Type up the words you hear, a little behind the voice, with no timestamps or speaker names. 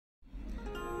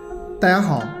大家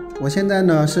好，我现在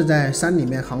呢是在山里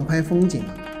面航拍风景。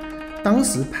当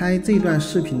时拍这段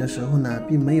视频的时候呢，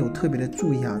并没有特别的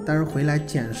注意啊，但是回来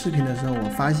剪视频的时候，我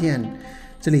发现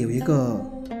这里有一个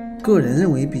个人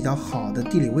认为比较好的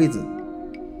地理位置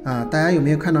啊。大家有没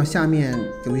有看到下面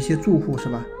有一些住户是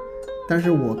吧？但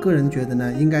是我个人觉得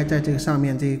呢，应该在这个上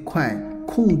面这一块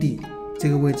空地这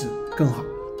个位置更好，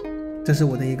这是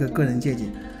我的一个个人见解。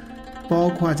包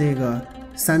括这个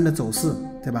山的走势，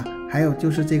对吧？还有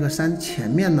就是这个山前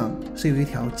面呢是有一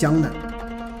条江的，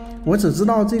我只知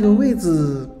道这个位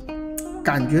置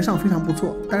感觉上非常不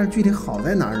错，但是具体好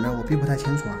在哪儿呢，我并不太清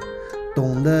楚啊。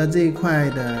懂得这一块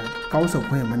的高手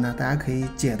朋友们呢，大家可以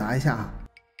解答一下啊。